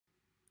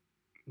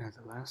Now,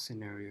 the last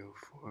scenario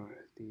for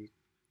the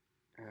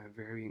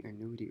varying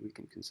annuity we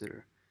can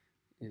consider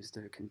is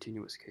the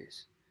continuous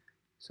case.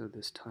 So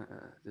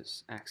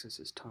this axis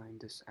is time,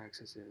 this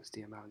axis is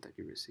the amount that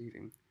you're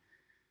receiving.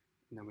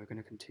 And then we're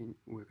going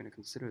to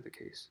consider the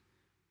case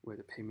where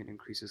the payment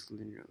increases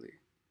linearly.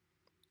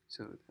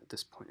 So at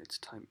this point it's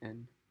time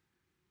n,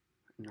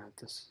 and at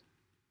this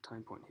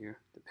time point here,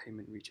 the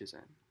payment reaches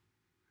n.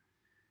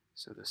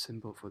 So the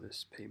symbol for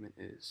this payment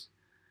is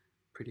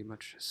pretty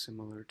much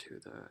similar to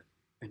the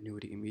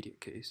annuity immediate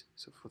case.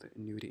 So for the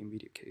annuity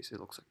immediate case, it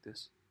looks like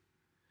this.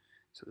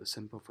 So the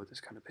symbol for this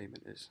kind of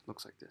payment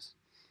looks like this.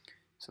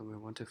 So we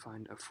want to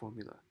find a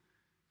formula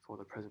for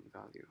the present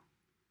value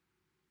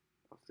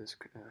of this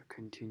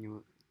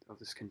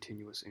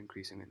continuous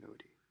increasing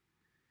annuity.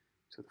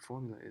 So the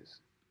formula is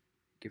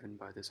given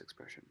by this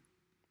expression.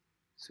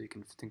 So you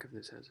can think of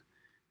this as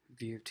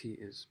v of t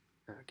is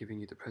giving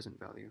you the present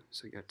value,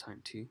 so you get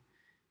time t,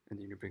 and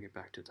then you bring it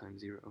back to time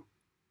 0.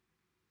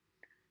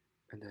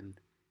 And then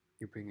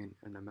you bring in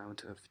an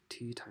amount of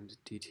t times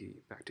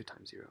dt back to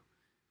time 0.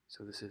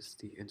 So this is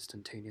the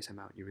instantaneous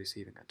amount you're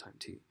receiving at time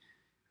t.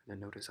 And then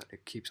notice that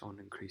it keeps on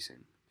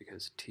increasing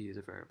because t is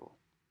a variable.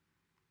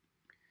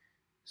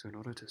 So in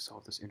order to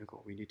solve this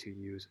integral, we need to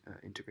use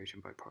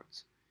integration by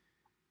parts.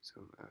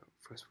 So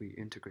first we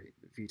integrate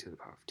v to the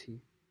power of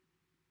t.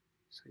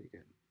 So you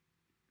get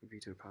v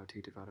to the power of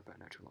t divided by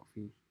natural log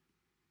v.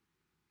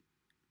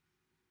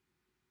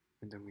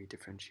 And then we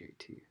differentiate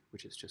t,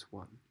 which is just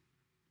 1.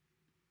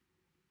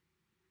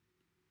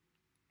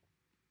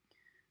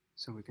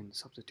 So we can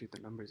substitute the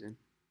numbers in.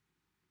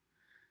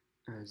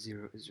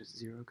 0 is just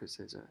 0 because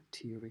there's a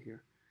t over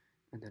here.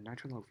 And then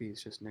natural log v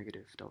is just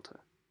negative delta,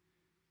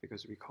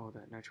 because recall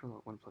that natural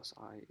log 1 plus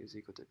I is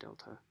equal to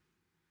delta.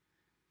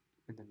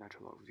 And then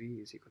natural log v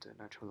is equal to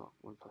natural log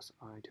 1 plus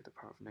I to the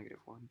power of negative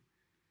 1.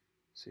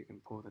 So you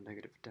can pull the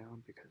negative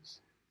down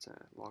because it's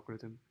a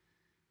logarithm,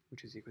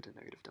 which is equal to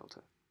negative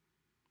delta.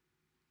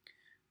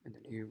 And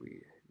then here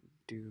we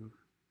do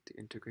the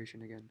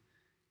integration again.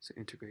 So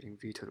integrating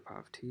v to the power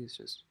of t is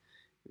just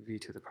v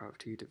to the power of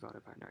t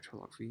divided by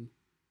natural log v.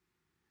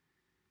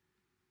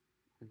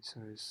 And so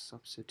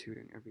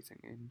substituting everything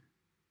in,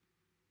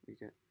 we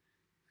get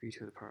v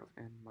to the power of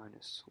n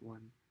minus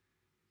 1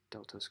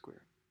 delta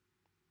squared.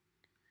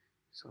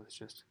 So let's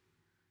just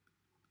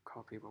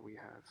copy what we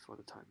have for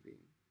the time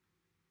being.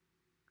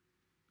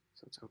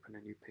 So let's open a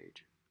new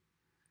page.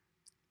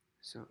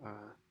 So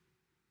I'm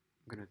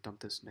going to dump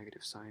this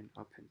negative sign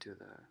up into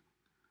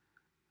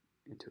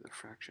the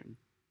fraction.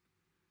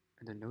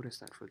 And then notice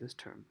that for this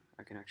term,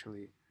 I can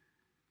actually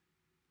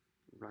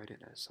write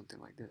it as something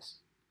like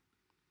this.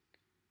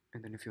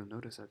 And then if you'll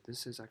notice that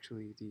this is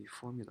actually the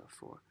formula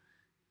for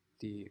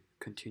the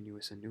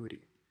continuous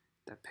annuity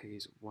that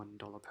pays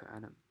 $1 per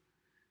annum.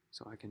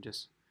 So I can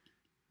just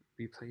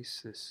replace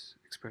this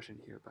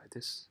expression here by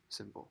this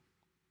symbol.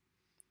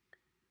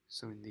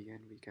 So in the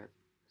end we get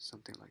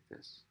something like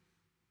this.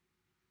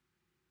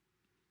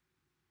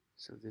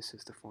 So this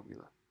is the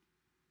formula.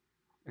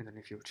 And then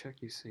if you'll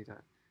check, you see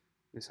that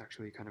this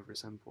actually kind of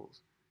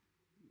resembles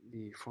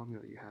the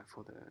formula you have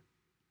for the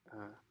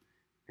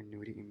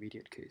annuity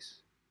immediate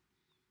case.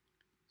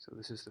 So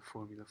this is the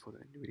formula for the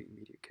annuity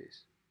immediate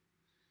case.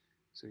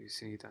 So you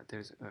see that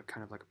there's a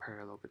kind of like a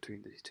parallel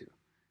between these two.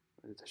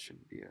 But this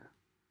shouldn't be a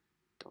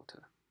delta.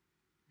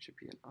 It should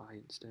be an I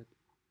instead.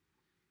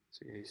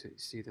 So yeah, you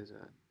see there's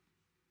a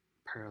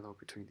parallel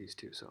between these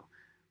two. So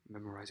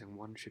memorizing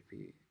one should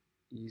be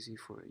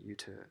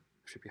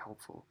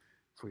helpful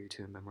for you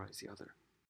to memorize the other.